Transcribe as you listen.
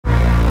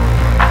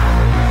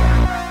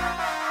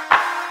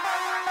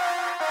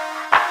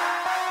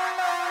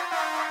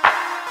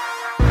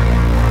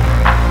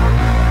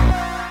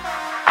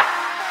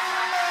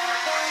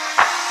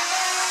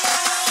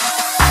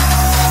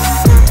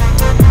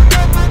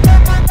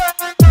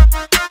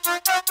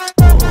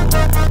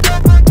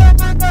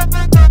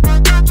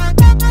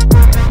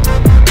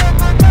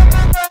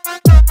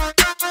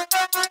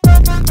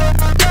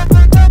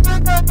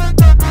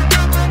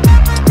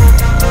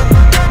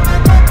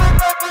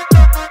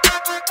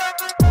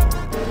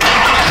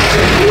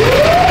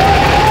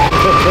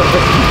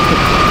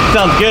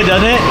Sounds good,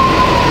 doesn't it?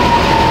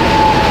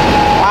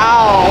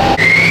 Wow.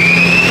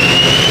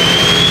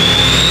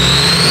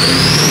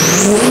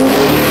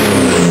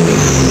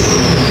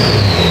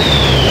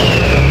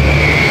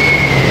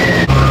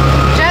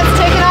 Jet's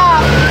taking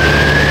off.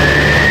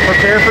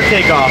 Prepare for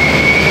takeoff.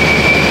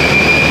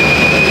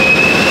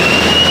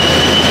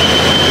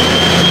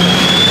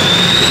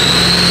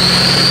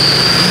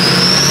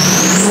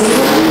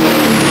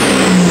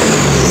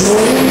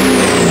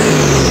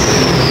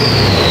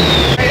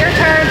 Your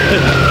turn.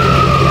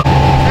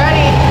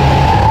 Ready.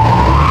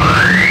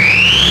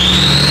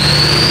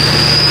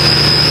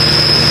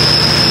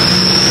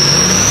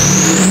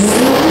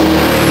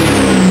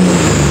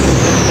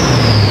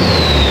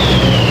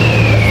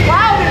 It's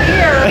loud in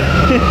here.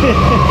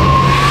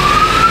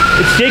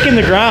 It's shaking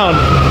the ground.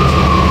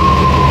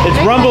 It's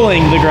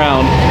rumbling the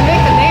ground. You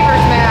make the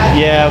neighbors mad.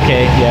 Yeah,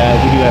 okay. Yeah,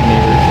 we do have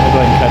neighbors. I'll go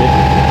ahead and cut it.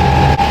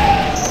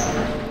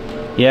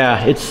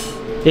 Yeah,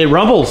 it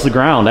rumbles the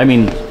ground. I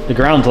mean, the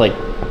ground's like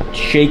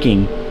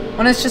shaking.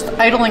 When it's just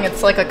idling,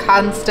 it's like a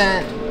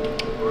constant,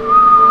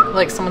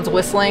 like someone's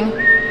whistling.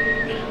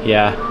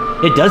 Yeah,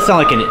 it does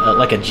sound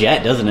like a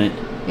jet, doesn't it?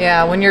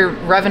 Yeah, when you're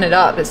revving it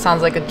up, it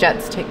sounds like a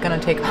jet's gonna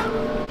take off.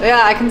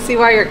 Yeah, I can see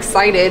why you're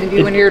excited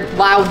when you're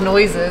loud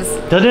noises.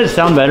 Doesn't it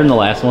sound better than the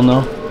last one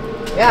though?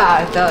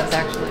 Yeah, it does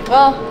actually.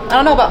 Well, I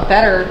don't know about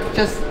better,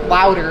 just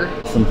louder.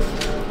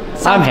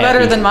 Sounds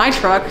better than my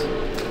truck.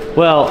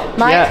 Well,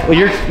 yeah, well,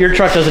 your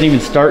truck doesn't even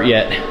start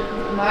yet.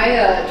 My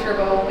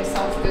turbo only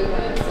sounds good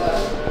when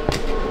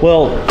it's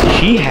Well,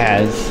 she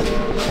has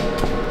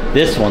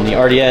this one, the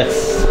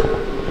RDS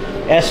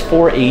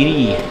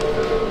S480.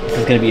 This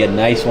is gonna be a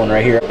nice one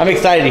right here. I'm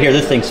excited to hear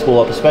this thing spool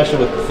up, especially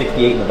with the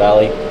 68 in the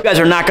valley. You guys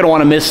are not gonna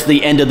wanna miss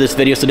the end of this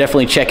video, so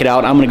definitely check it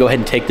out. I'm gonna go ahead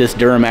and take this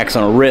Duramax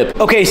on a rip.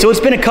 Okay, so it's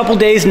been a couple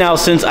days now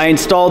since I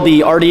installed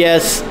the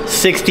RDS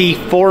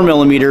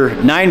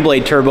 64mm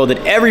 9-blade turbo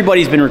that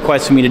everybody's been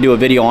requesting me to do a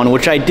video on,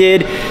 which I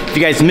did. If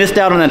you guys missed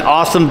out on that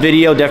awesome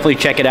video, definitely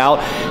check it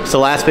out. It's the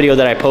last video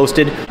that I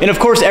posted. And of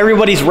course,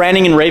 everybody's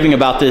ranting and raving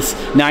about this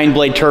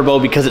 9-blade turbo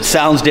because it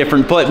sounds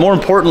different, but more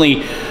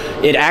importantly,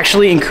 it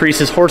actually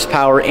increases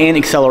horsepower and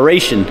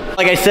acceleration.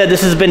 Like I said,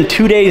 this has been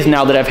 2 days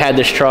now that I've had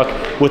this truck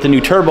with a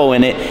new turbo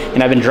in it,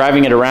 and I've been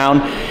driving it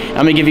around. I'm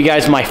gonna give you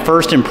guys my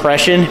first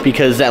impression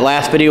because that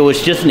last video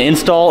was just an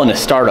install and a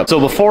startup. So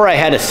before I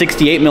had a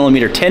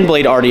 68mm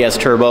 10-blade RDS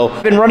turbo.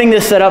 I've been running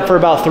this setup for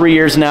about 3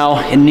 years now,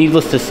 and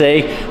needless to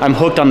say, I'm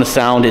hooked on the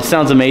sound. It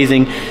sounds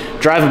amazing.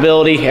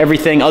 Drivability,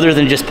 everything other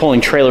than just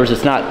pulling trailers.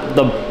 It's not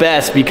the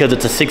best because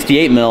it's a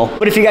 68mm.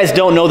 But if you guys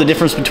don't know the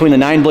difference between the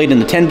 9-blade and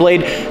the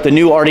 10-blade, the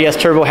new RDS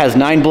turbo has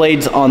 9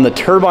 blades on the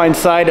turbine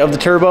side of the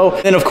turbo.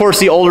 And of course,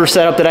 the older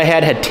setup that I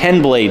had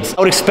 10 blades.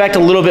 I would expect a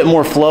little bit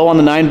more flow on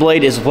the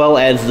 9-blade as well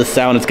as the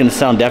sound. It's gonna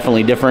sound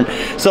definitely different.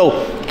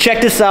 So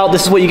check this out.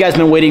 This is what you guys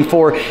have been waiting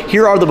for.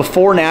 Here are the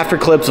before and after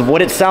clips of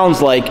what it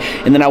sounds like.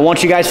 And then I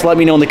want you guys to let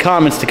me know in the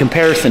comments the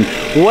comparison.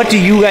 What do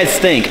you guys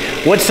think?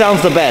 What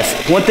sounds the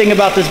best? One thing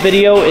about this video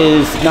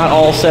is not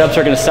all setups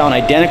are going to sound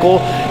identical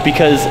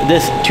because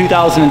this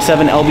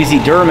 2007 LBZ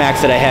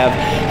Duramax that I have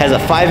has a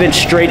 5-inch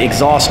straight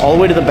exhaust all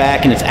the way to the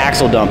back and it's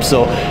axle dump.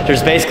 So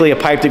there's basically a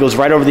pipe that goes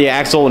right over the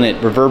axle and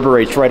it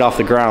reverberates right off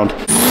the ground.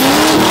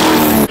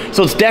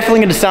 So it's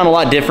definitely going to sound a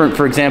lot different.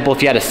 For example,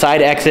 if you had a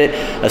side exit,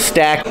 a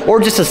stack, or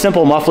just a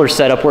simple muffler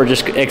setup where it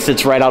just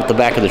exits right out the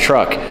back of the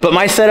truck. But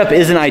my setup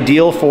isn't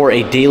ideal for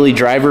a daily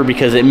driver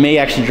because it may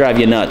actually drive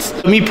you nuts.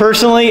 But me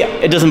personally,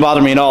 it doesn't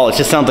bother me at all. It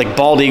just sounds like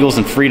bald eagles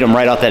and freedom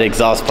right out that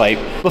exhaust pipe.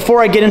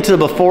 Before I get into the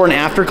before and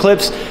after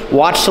clips,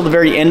 watch till the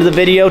very end of the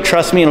video.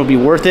 Trust me, it'll be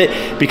worth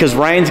it because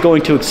Ryan's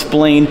going to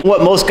explain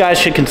what most guys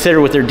should consider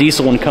with their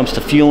diesel when it comes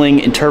to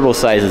fueling and turbo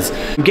sizes.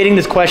 I'm getting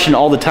this question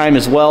all the time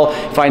as well.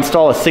 If I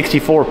install a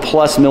 64+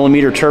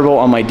 turbo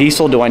on my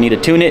diesel, do I need to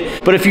tune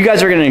it? But if you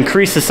guys are going to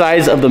increase the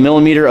size of the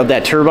millimeter of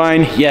that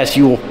turbine, yes,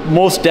 you will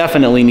most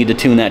definitely need to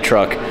tune that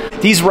truck.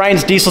 These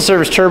Ryan's Diesel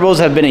Service turbos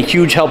have been a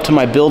huge help to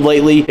my build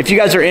lately. If you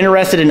guys are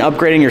interested in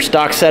upgrading your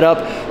stock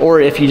setup,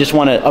 or if you just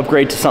want to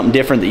upgrade to something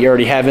different that you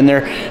already have in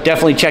there,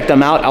 definitely check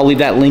them out. I'll leave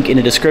that link in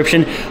the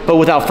description. But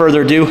without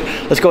further ado,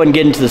 let's go ahead and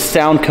get into the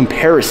sound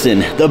comparison,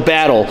 the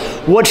battle.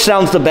 Which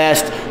sounds the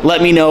best?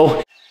 Let me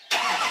know.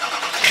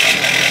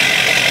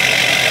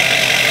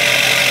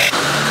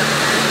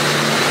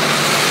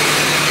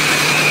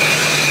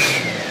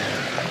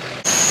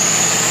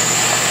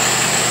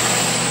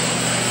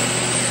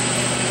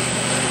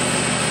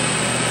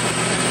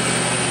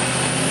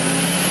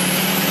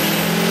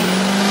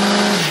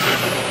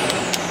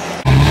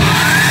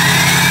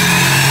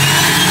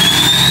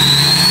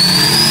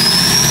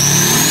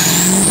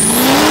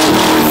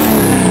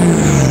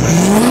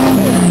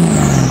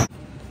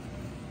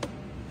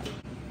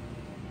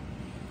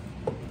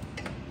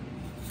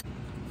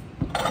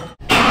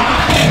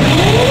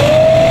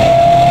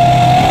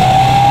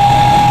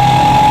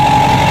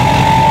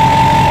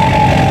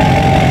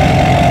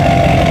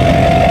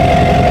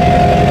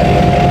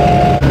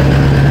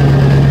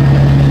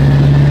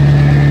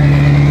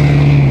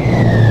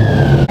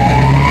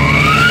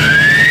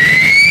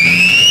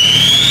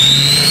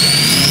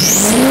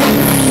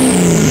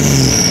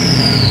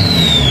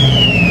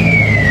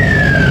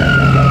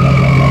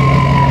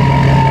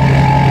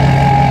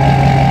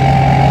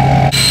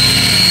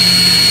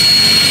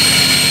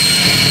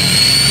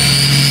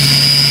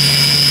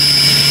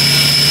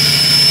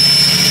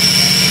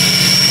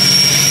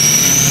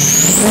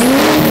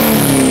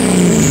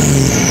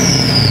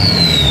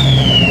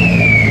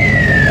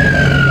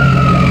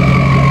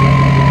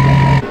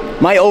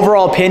 My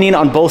overall opinion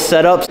on both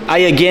setups, I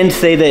again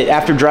say that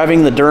after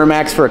driving the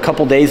Duramax for a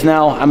couple days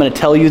now, I'm gonna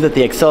tell you that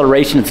the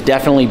acceleration is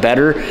definitely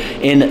better,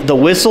 and the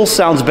whistle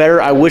sounds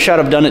better. I wish I'd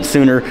have done it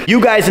sooner.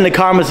 You guys in the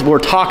comments were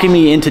talking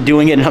me into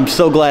doing it, and I'm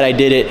so glad I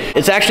did it.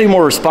 It's actually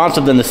more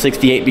responsive than the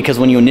 68 because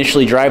when you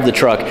initially drive the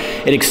truck,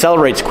 it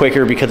accelerates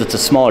quicker because it's a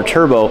smaller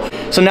turbo.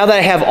 So now that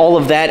I have all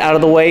of that out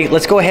of the way,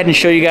 let's go ahead and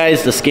show you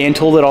guys the scan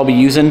tool that I'll be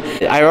using.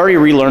 I already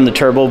relearned the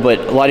turbo, but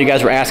a lot of you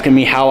guys were asking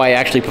me how I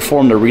actually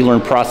perform the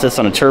relearn process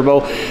on a turbo.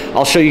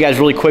 I'll show you guys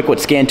really quick what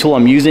scan tool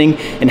I'm using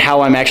and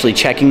how I'm actually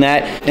checking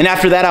that. And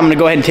after that, I'm gonna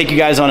go ahead and take you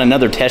guys on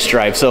another test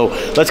drive. So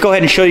let's go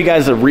ahead and show you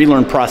guys the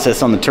relearn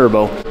process on the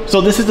turbo. So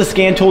this is the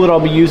scan tool that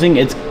I'll be using.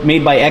 It's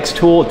made by X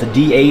Tool. It's a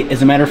D8.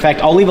 As a matter of fact,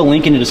 I'll leave a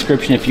link in the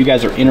description if you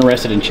guys are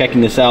interested in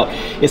checking this out.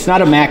 It's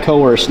not a Matco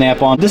or a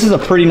Snap-on. This is a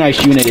pretty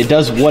nice unit. It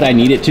does what I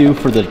need it to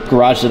for the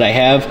garage that I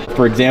have.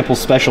 For example,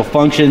 special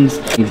functions,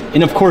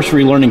 and of course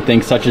relearning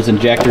things such as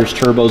injectors,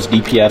 turbos,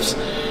 DPFs,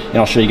 and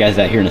I'll show you guys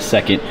that here in a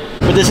second.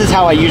 But this is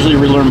how I usually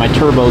relearn my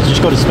turbos.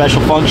 Just go to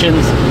special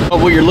functions.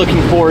 But what you're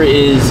looking for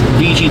is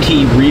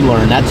VGT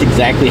relearn. That's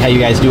exactly how you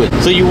guys do it.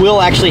 So you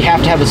will actually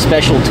have to have a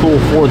special tool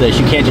for this.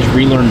 You can't just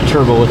relearn the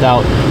turbo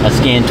without a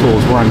scan tool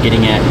is where I'm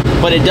getting at.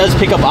 But it does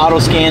pick up auto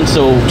scan,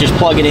 so just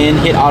plug it in,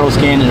 hit auto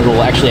scan, and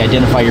it'll actually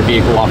identify your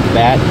vehicle off the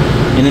bat.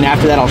 And then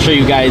after that, I'll show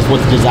you guys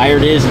what the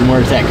desired is and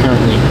where it's at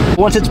currently.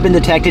 Once it's been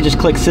detected, just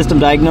click System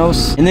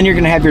Diagnose, and then you're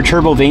gonna have your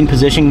turbo vane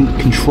position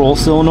control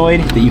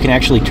solenoid that you can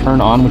actually turn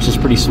on, which is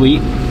pretty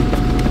sweet.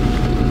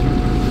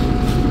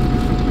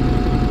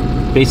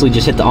 Basically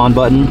just hit the on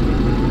button.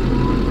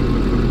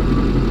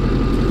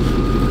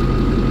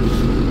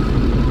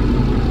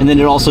 And then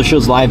it also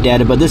shows live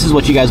data, but this is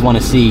what you guys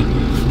wanna see.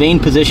 Vane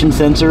position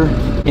sensor.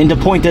 And to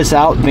point this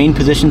out, vane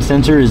position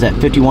sensor is at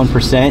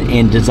 51%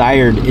 and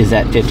desired is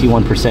at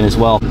 51% as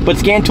well. But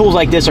scan tools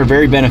like this are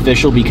very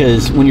beneficial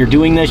because when you're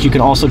doing this, you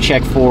can also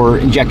check for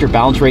injector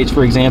balance rates,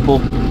 for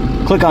example.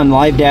 Click on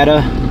live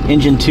data,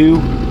 engine 2,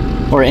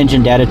 or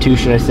engine data 2,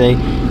 should I say.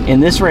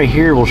 And this right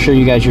here will show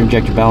you guys your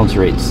injector balance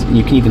rates. And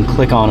you can even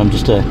click on them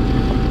just to,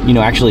 you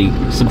know, actually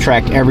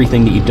subtract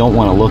everything that you don't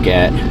want to look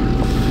at.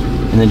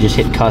 And then just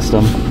hit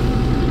custom.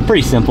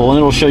 Pretty simple, and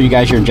it'll show you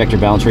guys your injector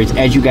balance rates.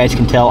 As you guys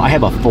can tell, I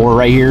have a 4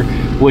 right here,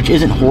 which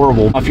isn't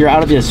horrible. If you're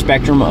out of the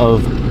spectrum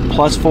of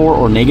 +4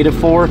 or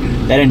 -4,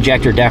 that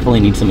injector definitely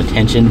needs some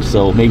attention.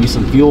 So maybe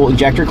some fuel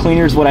injector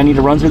cleaner is what I need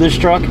to run through this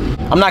truck.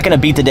 I'm not gonna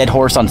beat the dead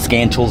horse on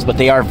scan tools, but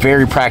they are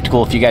very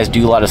practical if you guys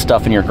do a lot of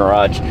stuff in your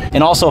garage.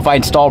 And also if I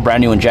install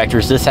brand new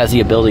injectors, this has the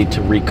ability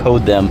to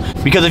recode them.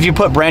 Because if you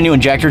put brand new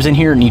injectors in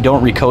here and you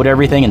don't recode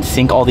everything and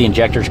sync all the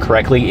injectors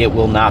correctly, it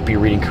will not be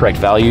reading correct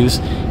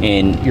values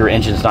and your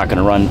engine's not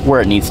gonna run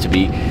where it needs to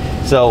be.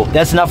 So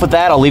that's enough with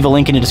that. I'll leave a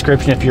link in the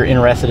description if you're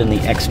interested in the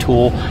X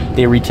Tool.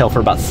 They retail for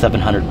about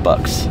 700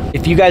 bucks.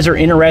 If you guys are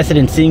interested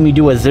in seeing me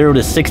do a 0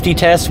 to 60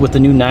 test with the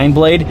new 9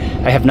 blade,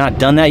 I have not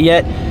done that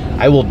yet.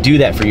 I will do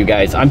that for you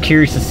guys. I'm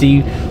curious to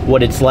see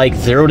what it's like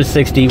 0 to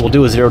 60. We'll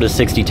do a 0 to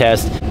 60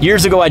 test.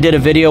 Years ago, I did a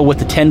video with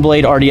the 10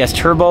 blade RDS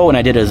turbo and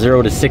I did a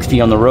 0 to 60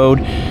 on the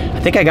road. I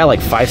think I got like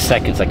 5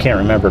 seconds, I can't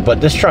remember,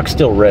 but this truck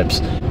still rips.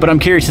 But I'm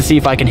curious to see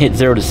if I can hit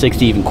 0 to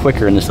 60 even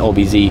quicker in this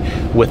LBZ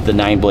with the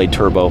 9 blade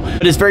turbo.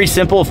 But it's very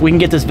simple. If we can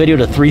get this video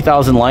to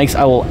 3,000 likes,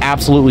 I will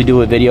absolutely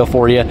do a video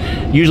for you.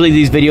 Usually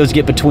these videos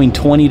get between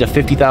 20 to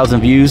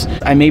 50,000 views.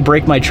 I may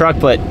break my truck,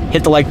 but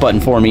hit the like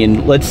button for me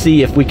and let's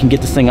see if we can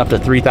get this thing up to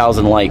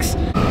 3,000 likes.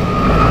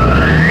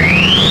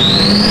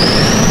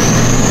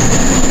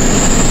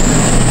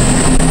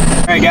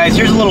 Alright guys,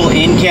 here's a little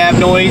in-cab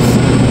noise.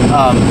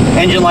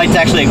 Engine light's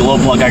actually a glow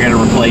plug I gotta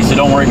replace, so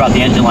don't worry about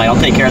the engine light. I'll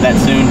take care of that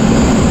soon.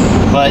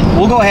 But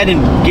we'll go ahead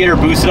and get her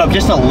boosted up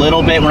just a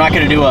little bit. We're not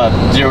gonna do a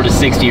 0 to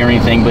 60 or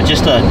anything, but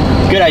just a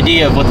good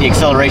idea of what the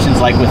acceleration's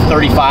like with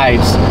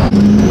 35s.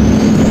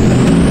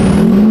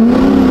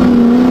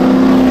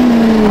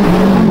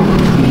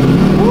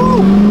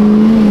 Woo!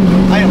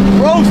 I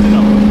am roasting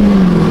them.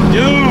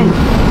 Dude!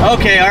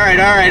 Okay,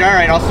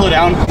 alright, I'll slow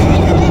down.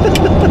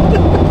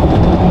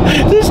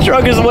 This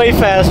truck is way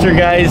faster,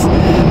 guys.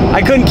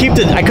 I couldn't keep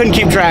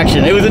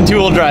traction. It was in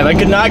 2-wheel drive. I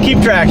could not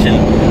keep traction.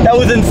 That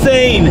was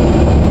insane.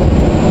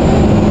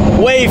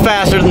 Way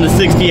faster than the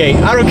 68.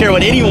 I don't care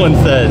what anyone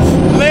says.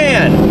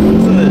 Man,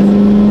 listen to this.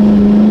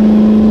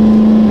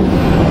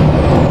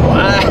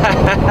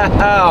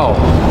 Wow.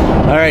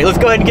 All right, let's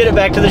go ahead and get it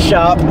back to the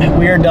shop.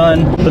 We are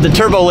done. But the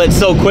turbo lit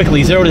so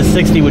quickly. 0 to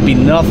 60 would be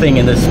nothing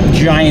in this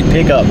giant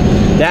pickup.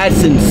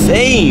 That's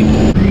insane.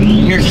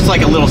 Here's just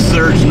like a little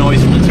surge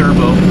noise from the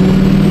turbo.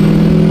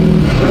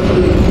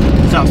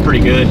 Sounds pretty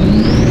good.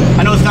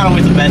 I know it's not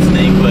always the best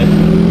thing, but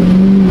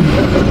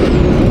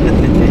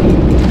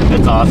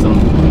that's awesome.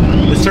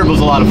 This turbo's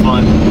a lot of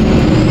fun.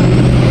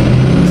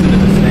 Listen to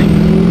this thing.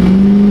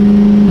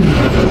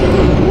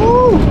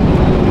 Woo!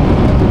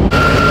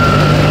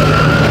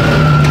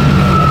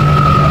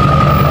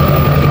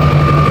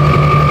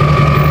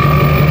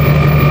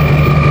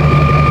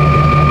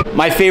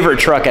 My favorite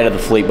truck out of the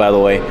fleet, by the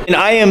way. And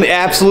I am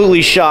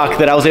absolutely shocked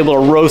that I was able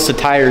to roast the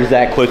tires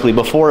that quickly.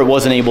 Before, it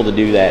wasn't able to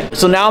do that.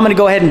 So now I'm gonna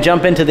go ahead and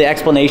jump into the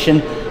explanation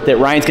that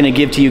Ryan's gonna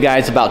give to you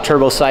guys about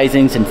turbo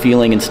sizings and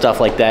feeling and stuff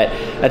like that.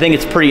 I think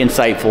it's pretty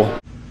insightful.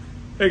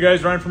 Hey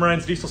guys, Ryan from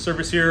Ryan's Diesel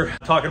Service here,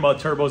 talking about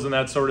turbos and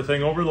that sort of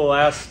thing. Over the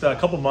last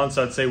couple months,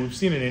 I'd say we've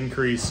seen an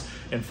increase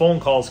in phone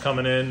calls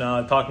coming in,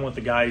 talking with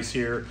the guys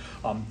here.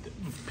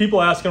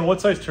 People asking,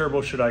 what size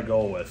turbo should I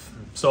go with?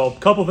 So a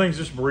couple things,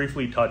 just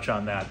briefly touch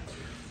on that.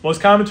 Most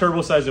common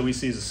turbo size that we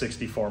see is a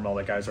 64 mil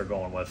that guys are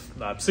going with.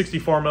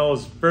 64 mil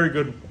is very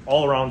good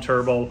all-around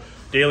turbo,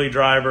 daily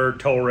driver,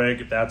 tow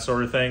rig, that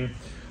sort of thing.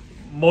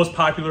 Most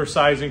popular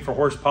sizing for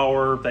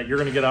horsepower that you're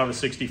going to get out of a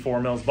 64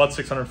 mil is about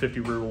 650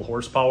 rear wheel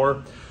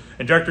horsepower.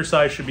 Injector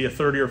size should be a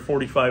 30 or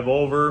 45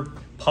 over.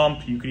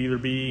 Pump, you could either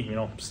be,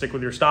 stick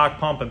with your stock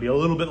pump and be a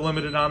little bit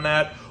limited on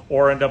that,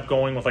 or end up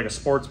going with like a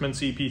Sportsman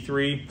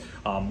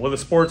CP3. With a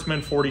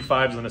Sportsman,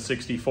 45s and a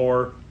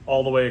 64,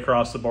 all the way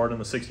across the board in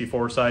the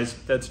 64 size.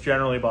 That's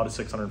generally about a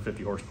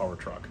 650 horsepower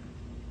truck.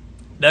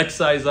 Next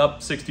size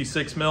up,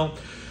 66 mil.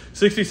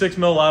 66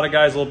 mil, a lot of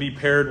guys will be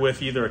paired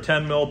with either a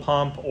 10 mil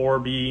pump or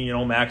be,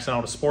 maxing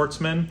out a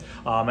Sportsman,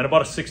 and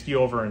about a 60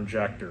 over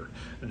injector.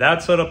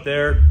 That setup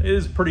there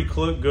is pretty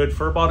good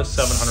for about a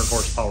 700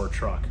 horsepower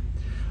truck.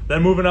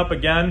 Then moving up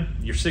again,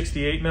 your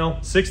 68 mil.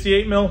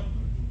 68 mil,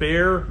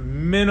 bare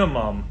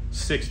minimum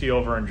 60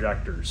 over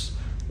injectors.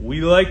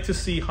 We like to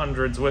see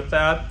hundreds with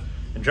that.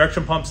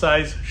 Injection pump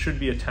size should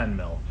be a 10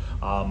 mil.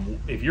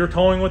 If you're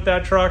towing with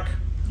that truck,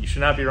 you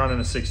should not be running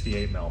a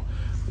 68 mil.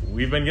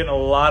 We've been getting a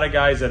lot of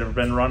guys that have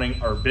been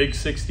running our big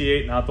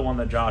 68, not the one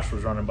that Josh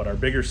was running, but our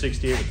bigger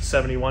 68 with the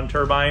 71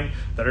 turbine,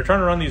 that are trying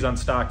to run these on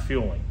stock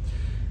fueling.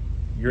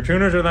 Your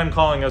tuners are then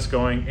calling us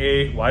going,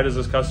 A, why does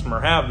this customer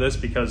have this?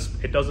 Because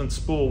it doesn't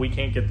spool. We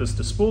can't get this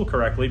to spool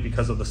correctly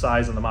because of the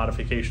size and the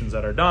modifications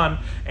that are done.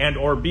 And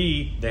or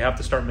B, they have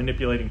to start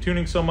manipulating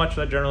tuning so much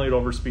that generally it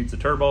overspeeds the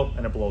turbo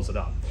and it blows it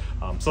up.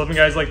 Some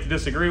guys like to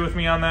disagree with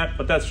me on that,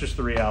 but that's just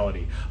the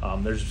reality.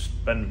 There's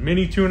been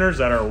many tuners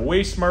that are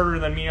way smarter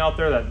than me out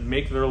there that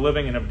make their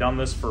living and have done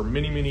this for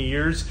many, many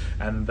years.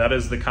 And that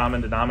is the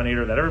common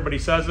denominator that everybody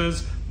says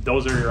is,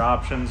 those are your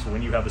options.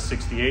 When you have a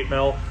 68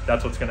 mil,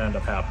 that's what's gonna end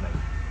up happening.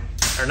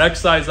 Our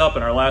next size up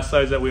and our last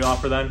size that we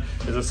offer then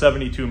is a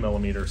 72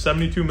 millimeter.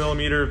 72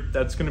 millimeter,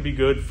 that's gonna be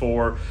good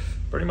for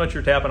pretty much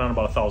you're tapping on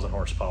about 1,000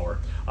 horsepower.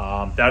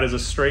 That is a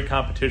straight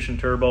competition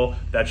turbo.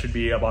 That should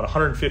be about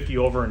 150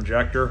 over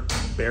injector,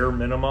 bare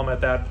minimum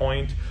at that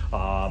point,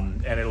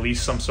 and at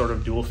least some sort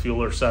of dual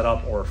fueler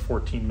setup or a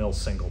 14 mil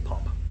single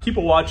pump. Keep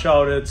a watch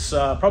out. It's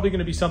probably going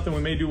to be something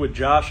we may do with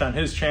Josh on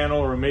his channel,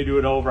 or we may do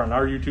it over on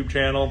our YouTube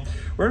channel.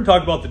 We're going to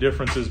talk about the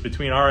differences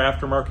between our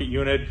aftermarket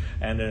unit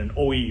and an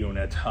OE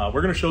unit.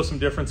 We're going to show some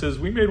differences.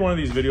 We made one of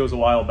these videos a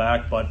while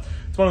back, but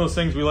it's one of those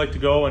things we like to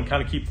go and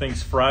kind of keep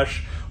things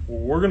fresh.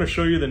 We're going to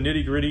show you the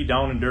nitty gritty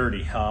down and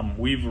dirty.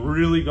 We've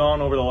really gone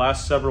over the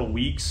last several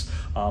weeks.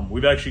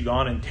 We've actually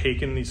gone and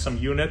taken some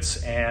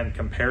units and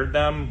compared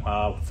them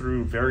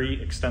through very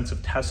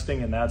extensive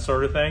testing and that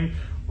sort of thing.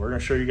 We're going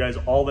to show you guys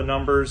all the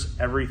numbers,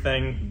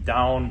 everything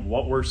down,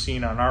 what we're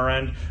seeing on our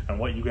end, and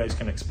what you guys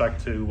can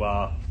expect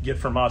to get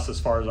from us as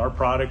far as our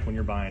product when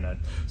you're buying it.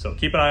 So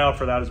keep an eye out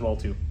for that as well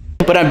too.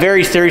 But I'm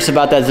very serious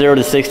about that 0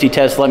 to 60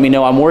 test. Let me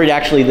know. I'm worried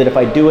actually that if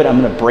I do it,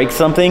 I'm going to break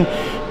something.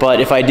 But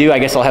if I do, I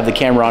guess I'll have the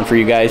camera on for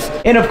you guys.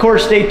 And of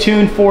course, stay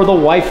tuned for the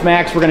Wife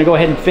Max. We're going to go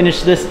ahead and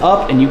finish this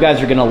up, and you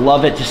guys are going to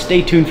love it. Just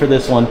stay tuned for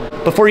this one.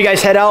 Before you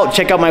guys head out,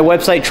 check out my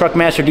website,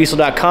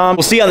 truckmasterdiesel.com.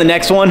 We'll see you on the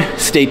next one.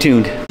 Stay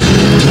tuned.